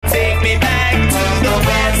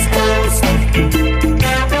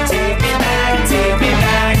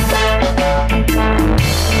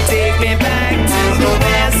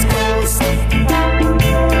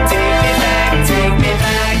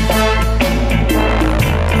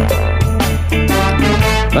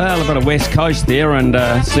West Coast there, and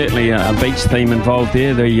certainly a beach theme involved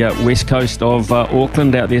there. The west coast of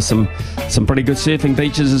Auckland, out there some pretty good surfing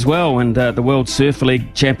beaches as well. And the World Surf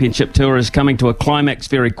League Championship Tour is coming to a climax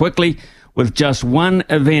very quickly, with just one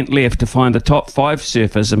event left to find the top 5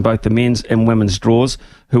 surfers in both the men's and women's draws,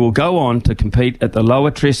 who will go on to compete at the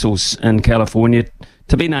Lower Trestles in California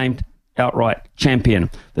to be named outright champion.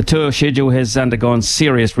 The tour schedule has undergone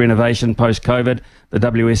serious renovation post-COVID. The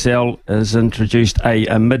WSL has introduced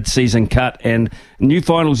a mid-season cut and new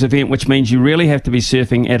finals event, which means you really have to be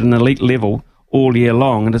surfing at an elite level all year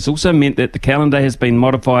long. And it's also meant that the calendar has been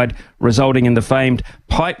modified, resulting in the famed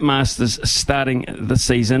Pipe Masters starting the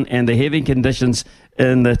season and the heavy conditions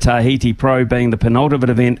in the Tahiti Pro being the penultimate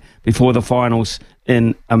event before the finals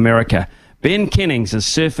in America. Ben Kennings is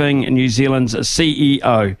Surfing New Zealand's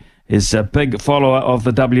CEO. Is a big follower of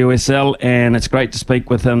the WSL, and it's great to speak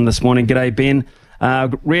with him this morning. G'day, Ben.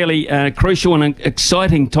 Really crucial and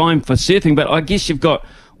exciting time for surfing, but I guess you've got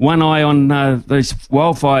one eye on those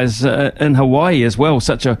wildfires in Hawaii as well,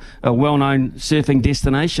 such a well-known surfing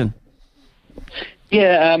destination.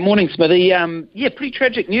 Yeah, morning, Smithy. Pretty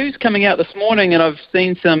tragic news coming out this morning, and I've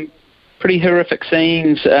seen some pretty horrific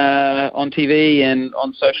scenes on TV and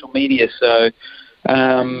on social media, so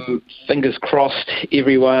fingers crossed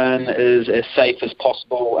everyone is as safe as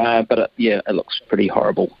possible, but it looks pretty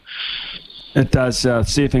horrible. It does.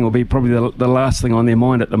 Surfing will be probably the last thing on their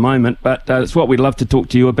mind at the moment, but it's what we'd love to talk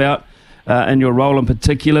to you about in your role in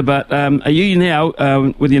particular. But are you now,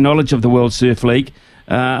 with your knowledge of the World Surf League,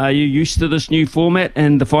 are you used to this new format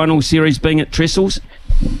and the final series being at Trestles?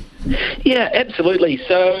 Yeah, absolutely.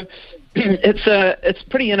 So it's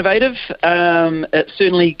pretty innovative. It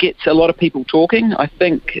certainly gets a lot of people talking. I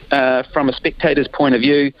think from a spectator's point of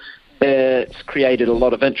view, it's created a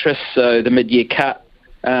lot of interest. So the mid-year cut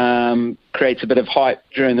creates a bit of hype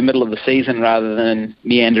during the middle of the season rather than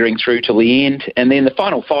meandering through till the end. And then the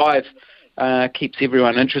final 5 keeps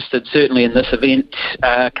everyone interested, certainly in this event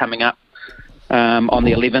coming up on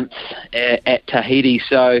the 11th at Tahiti.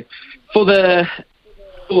 So for the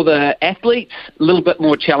athletes, a little bit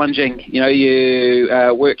more challenging. You know,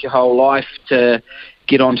 you work your whole life to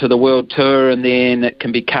get onto the World Tour, and then it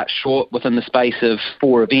can be cut short within the space of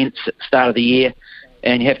 4 events at the start of the year,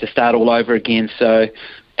 and you have to start all over again. So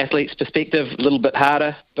athletes' perspective, a little bit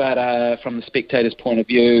harder, but from the spectator's point of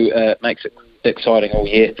view, it makes it exciting all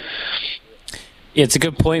year. Yeah, it's a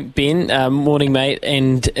good point, Ben. Morning, mate.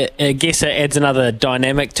 And I guess it adds another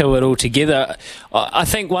dynamic to it altogether. I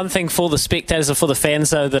think one thing for the spectators or for the fans,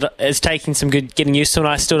 though, that is taking some good getting used to, and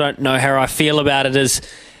I still don't know how I feel about it, is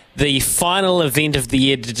the final event of the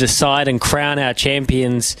year to decide and crown our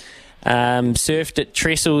champions, surfed at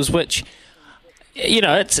Trestles, which, you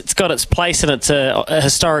know, it's got its place and it's a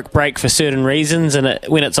historic break for certain reasons, and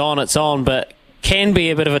when it's on, but can be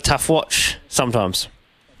a bit of a tough watch sometimes.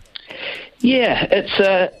 Yeah,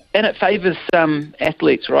 and it favours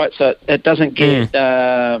athletes, right? So it doesn't get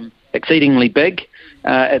exceedingly big.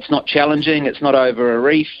 It's not challenging. It's not over a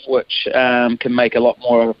reef, which can make a lot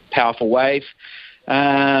more powerful wave.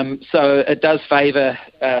 So it does favour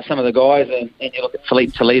some of the guys, and you look at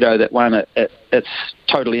Felipe Toledo that won it. It's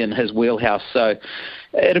totally in his wheelhouse. So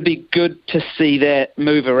it'd be good to see that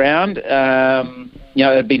move around.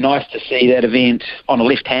 It'd be nice to see that event on a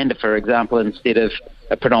left-hander, for example, instead of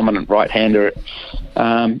a predominant right-hander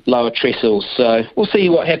at Lower Trestles. So we'll see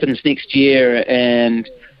what happens next year. And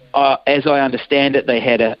as I understand it, they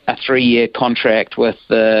had a 3-year contract with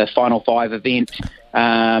the Final 5 event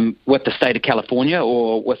with the state of California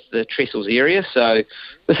or with the Trestles area. So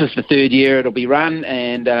this is the 3rd year it'll be run,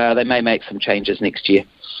 and they may make some changes next year.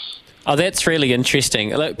 Oh, that's really interesting.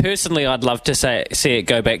 Look, personally, I'd love to see it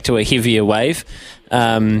go back to a heavier wave.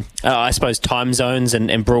 I suppose time zones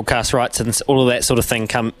and broadcast rights and all of that sort of thing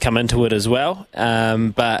come into it as well.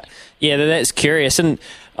 But yeah, that's curious. And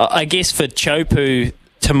I guess for Chopu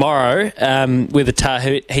tomorrow, where the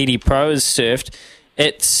Tahiti Pro is surfed,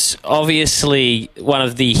 it's obviously one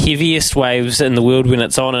of the heaviest waves in the world when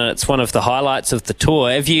it's on, and it's one of the highlights of the tour.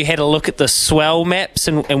 Have you had a look at the swell maps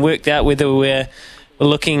and worked out whether we're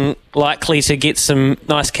looking likely to get some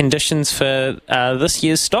nice conditions for this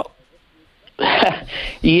year's stop?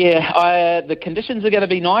 Yeah, the conditions are going to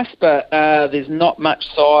be nice, but there's not much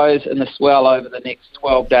size in the swell over the next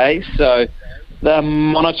 12 days. So they're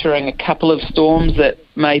monitoring a couple of storms that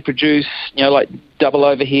may produce, like double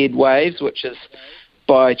overhead waves, which is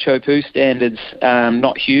by Chopu standards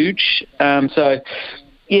not huge.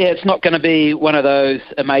 It's not going to be one of those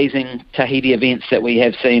amazing Tahiti events that we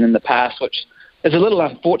have seen in the past, which is a little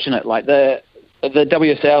unfortunate. Like the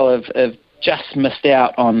WSL have just missed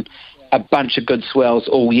out on a bunch of good swells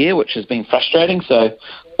all year, which has been frustrating. So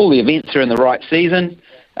all the events are in the right season.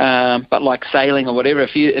 But like sailing or whatever,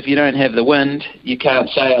 if you don't have the wind, you can't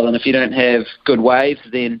sail. And if you don't have good waves,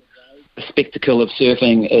 then the spectacle of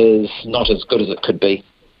surfing is not as good as it could be.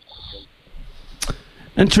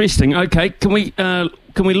 Interesting. Okay, can we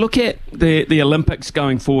look at the Olympics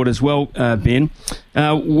going forward as well, Ben?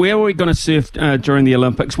 Where are we going to surf during the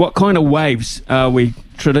Olympics? What kind of waves are we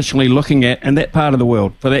traditionally looking at in that part of the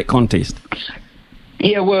world for that contest?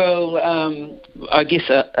 Yeah, well, I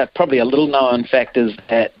guess probably a little known fact is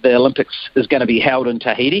that the Olympics is going to be held in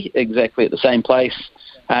Tahiti, exactly at the same place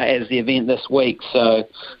as the event this week. So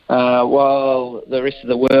while the rest of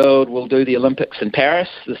the world will do the Olympics in Paris,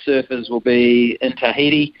 the surfers will be in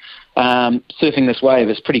Tahiti. Surfing this wave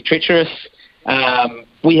is pretty treacherous.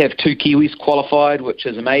 We have 2 Kiwis qualified, which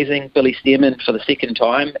is amazing. Billy Stearman for the second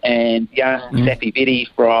time and young Sappy Betty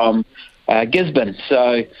from Gisborne.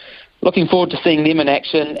 So looking forward to seeing them in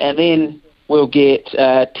action. And then we'll get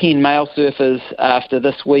 10 male surfers after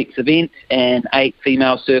this week's event and 8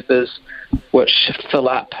 female surfers, which fill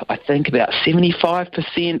up, I think, about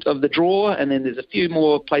 75% of the draw. And then there's a few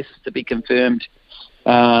more places to be confirmed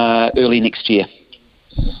early next year.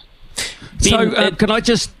 So can I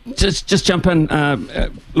just jump in,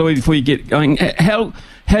 Louis, before you get going? How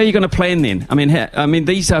are you going to plan then? I mean,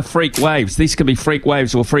 these are freak waves. These could be freak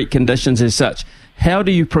waves or freak conditions as such. How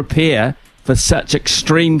do you prepare for such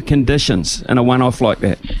extreme conditions in a one-off like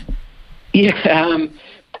that?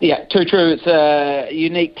 Yeah, too true. It's a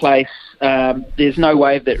unique place. There's no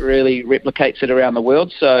wave that really replicates it around the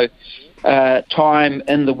world. So time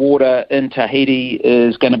in the water in Tahiti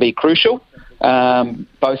is going to be crucial.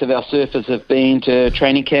 Both of our surfers have been to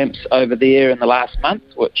training camps over there in the last month,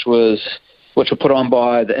 which were put on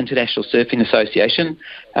by the International Surfing Association.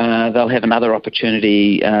 They'll have another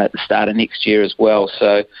opportunity at the start of next year as well.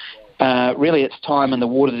 So really it's time in the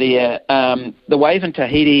water there. The wave in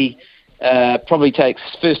Tahiti probably takes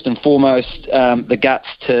first and foremost the guts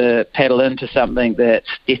to paddle into something that's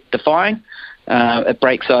death-defying. It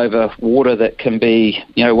breaks over water that can be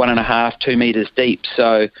 1.5, 2 meters deep.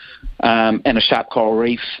 So and a sharp coral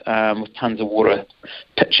reef with tons of water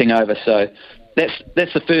pitching over. So that's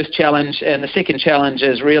the first challenge. And the second challenge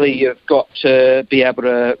is really you've got to be able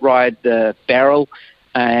to ride the barrel.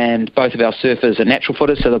 And both of our surfers are natural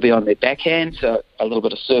footers, so they'll be on their backhand. So a little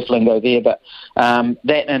bit of surf lingo there, but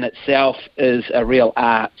that in itself is a real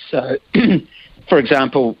art. So, for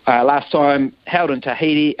example, last time held in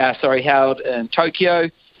Tokyo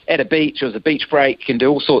at a beach. It was a beach break. You can do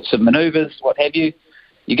all sorts of manoeuvres, what have you.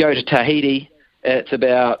 You go to Tahiti, it's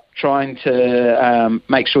about trying to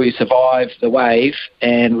make sure you survive the wave,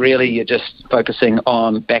 and really you're just focusing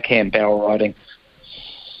on backhand barrel riding.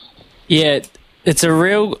 Yeah, it's a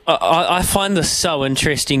real... I find this so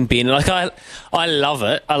interesting, Ben. Like, I love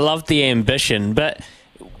it. I love the ambition, but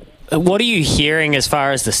what are you hearing as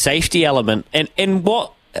far as the safety element? And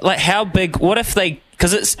what... Like, how big... What if they...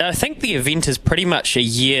 Because I think the event is pretty much a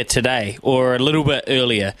year today, or a little bit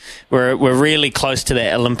earlier. We're really close to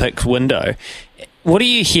that Olympic window. What are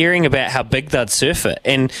you hearing about how big they'd surf it?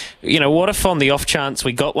 And, what if on the off chance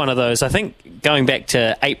we got one of those? I think going back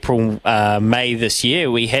to April, May this year,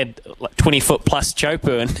 we had like 20-foot plus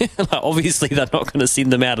chopu, and obviously they're not going to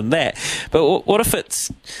send them out in that. But what if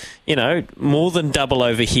it's, more than double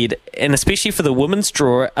overhead? And especially for the women's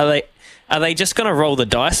draw, are they just going to roll the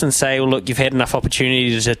dice and say, well, look, you've had enough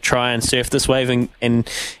opportunity to try and surf this wave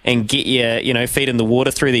and get your feet in the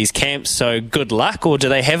water through these camps, so good luck? Or do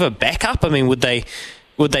they have a backup? I mean, would they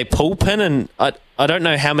pull pin? And I don't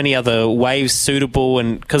know how many other waves suitable,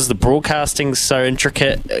 and because the broadcasting's so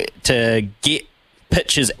intricate, to get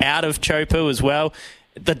pitches out of chopu as well.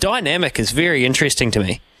 The dynamic is very interesting to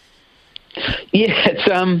me. Yeah, it's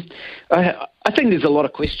I think there's a lot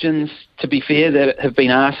of questions, to be fair, that have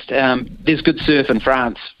been asked. There's good surf in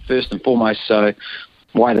France, first and foremost, so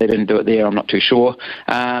why they didn't do it there, I'm not too sure.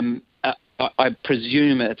 I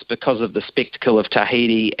presume it's because of the spectacle of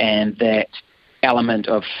Tahiti and that element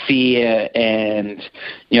of fear and,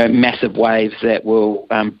 massive waves that will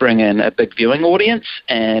bring in a big viewing audience,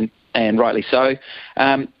 and rightly so.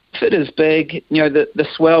 If it is big, the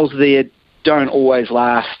swells there don't always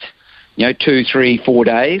last 2, 3, 4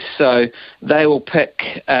 days. So they will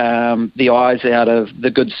pick the eyes out of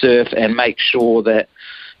the good surf and make sure that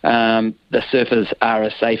the surfers are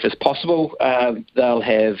as safe as possible. They'll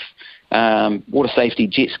have water safety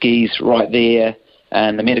jet skis right there,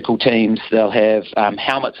 and the medical teams, they'll have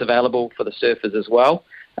helmets available for the surfers as well.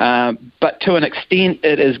 But to an extent,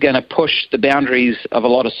 it is going to push the boundaries of a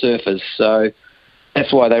lot of surfers. So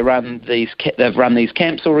that's why they've run these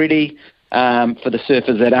camps already. for the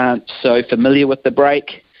surfers that aren't so familiar with the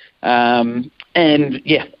break. And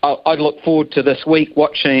yeah, I look forward to this week,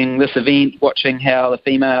 watching this event, watching how the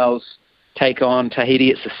females take on Tahiti.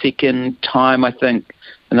 It's the second time, I think,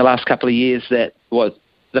 in the last couple of years that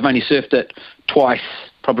they've only surfed it twice,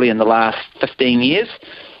 probably in the last 15 years,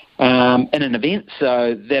 in an event.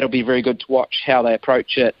 So that'll be very good to watch how they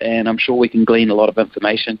approach it, and I'm sure we can glean a lot of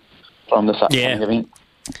information from this upcoming event.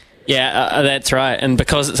 Yeah, that's right. And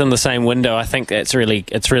because it's in the same window, I think it's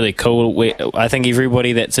really cool. I think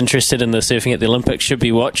everybody that's interested in the surfing at the Olympics should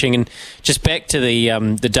be watching. And just back to the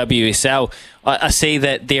WSL, I see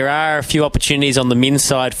that there are a few opportunities on the men's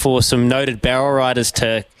side for some noted barrel riders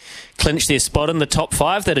to clinch their spot in the top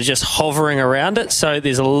 5 that are just hovering around it. So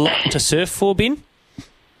there's a lot to surf for, Ben.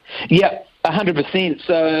 Yeah, 100%.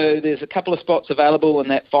 So there's a couple of spots available in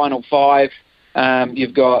that final 5.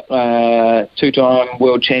 You've got two-time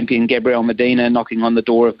world champion Gabriel Medina knocking on the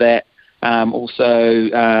door of that.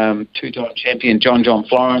 Also, two-time champion John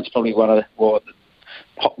Florence, probably one of the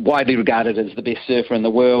widely regarded as the best surfer in the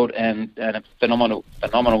world, and a phenomenal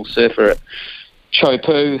surfer at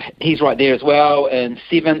Chopu. He's right there as well. And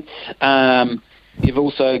 7th, you've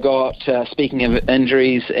also got, speaking of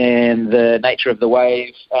injuries and the nature of the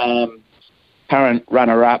wave, current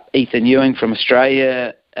runner-up Ethan Ewing from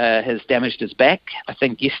Australia has damaged his back, I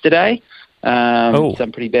think, yesterday.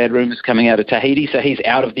 Some pretty bad rumours coming out of Tahiti, so he's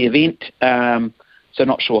out of the event. So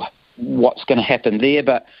not sure what's going to happen there.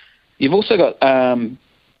 But you've also got,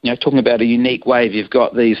 talking about a unique wave, you've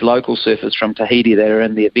got these local surfers from Tahiti that are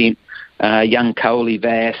in the event. Young Kaoli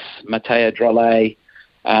Vass, Matea Drolet,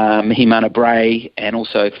 Mihimana Bray, and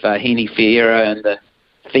also Fahini Fiera and the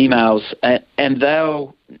females. And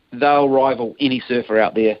they'll rival any surfer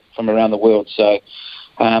out there from around the world. So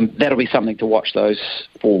that'll be something to watch, those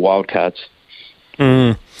 4 wildcards.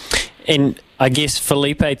 And I guess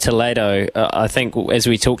Felipe Toledo, I think, as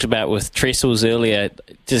we talked about with Trestles earlier,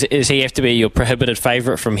 does he have to be your prohibited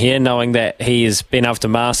favourite from here, knowing that he has been able to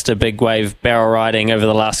master big wave barrel riding over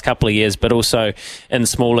the last couple of years, but also in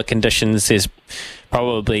smaller conditions, there's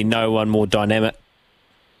probably no one more dynamic?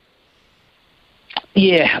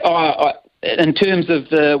 Yeah, in terms of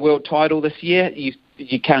the world title this year,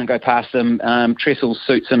 you can't go past him. Trestles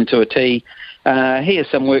suits him to a T. He has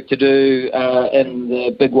some work to do in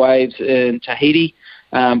the big waves in Tahiti.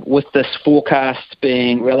 With this forecast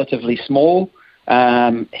being relatively small,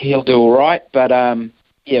 he'll do all right. But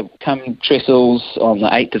come Trestles on the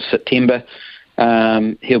 8th of September,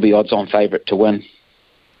 he'll be odds-on favourite to win.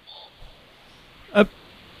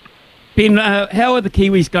 Ben, how are the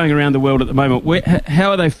Kiwis going around the world at the moment? How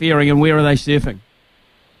are they faring and where are they surfing?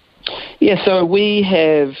 Yeah, so we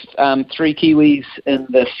have 3 Kiwis in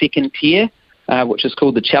the second tier, which is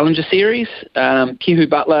called the Challenger Series. Kihu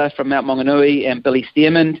Butler from Mount Maunganui and Billy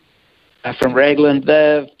Stearman from Raglan.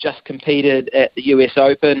 They've just competed at the US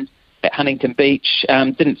Open at Huntington Beach.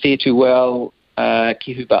 Didn't fare too well.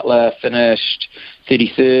 Kihu Butler finished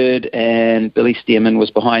 33rd and Billy Stearman was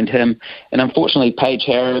behind him. And unfortunately, Paige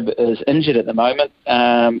Harrop is injured at the moment.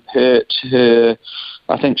 Hurt her,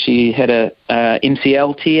 I think she had a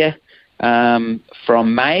MCL tear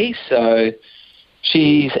from May, so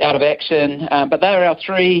she's out of action. But they're our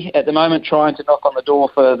 3 at the moment, trying to knock on the door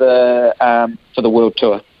for the World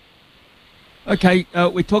Tour. Okay,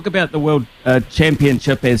 we talk about the World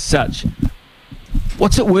Championship as such.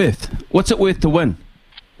 What's it worth? What's it worth to win?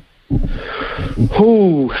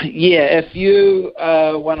 If you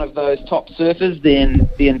are one of those top surfers, then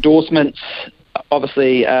the endorsements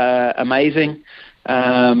obviously are amazing.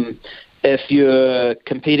 If you're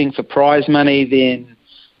competing for prize money, then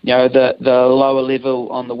the lower level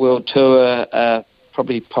on the World Tour are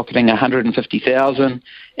probably pocketing $150,000,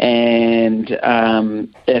 and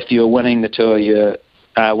if you're winning the tour, you're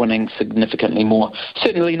winning significantly more.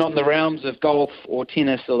 Certainly not in the realms of golf or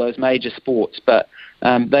tennis or those major sports, but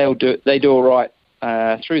they do all right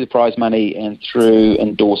through the prize money and through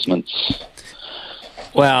endorsements.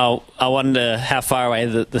 Well, I wonder how far away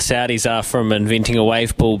the Saudis are from inventing a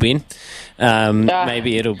wave pool, Ben.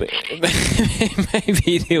 Maybe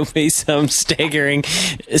there'll be some staggering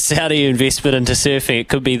Saudi investment into surfing. It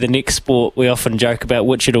could be the next sport. We often joke about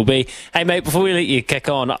which it'll be. Hey, mate, before we let you kick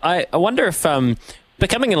on, I wonder if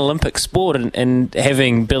becoming an Olympic sport and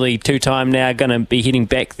having Billy 2-time now going to be heading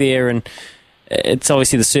back there, and it's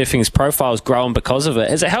obviously the surfing's profile has grown because of it.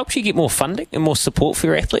 Has it helped you get more funding and more support for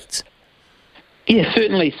your athletes? Yeah,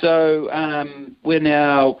 certainly. So we're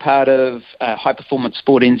now part of High Performance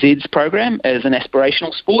Sport NZ's program as an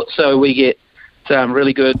aspirational sport. So we get some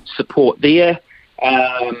really good support there.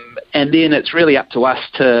 And then it's really up to us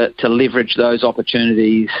to leverage those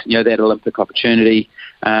opportunities, that Olympic opportunity.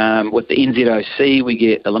 With the NZOC, we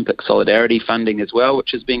get Olympic Solidarity funding as well,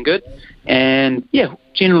 which has been good. And,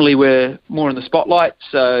 generally we're more in the spotlight,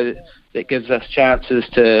 so that gives us chances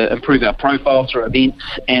to improve our profile through events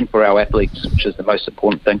and for our athletes, which is the most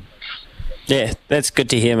important thing. Yeah, that's good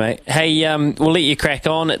to hear, mate. Hey, we'll let you crack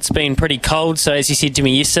on. It's been pretty cold, so as you said to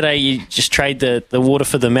me yesterday, you just trade the water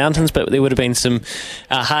for the mountains, but there would have been some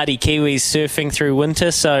hardy Kiwis surfing through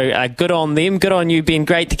winter, so good on them. Good on you, Ben.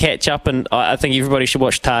 Great to catch up, and I think everybody should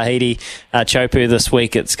watch Tahiti Chopu this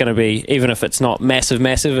week. It's going to be, even if it's not massive,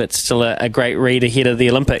 it's still a great read ahead of the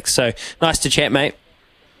Olympics. So nice to chat, mate.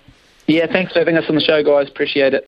 Yeah, thanks for having us on the show, guys. Appreciate it.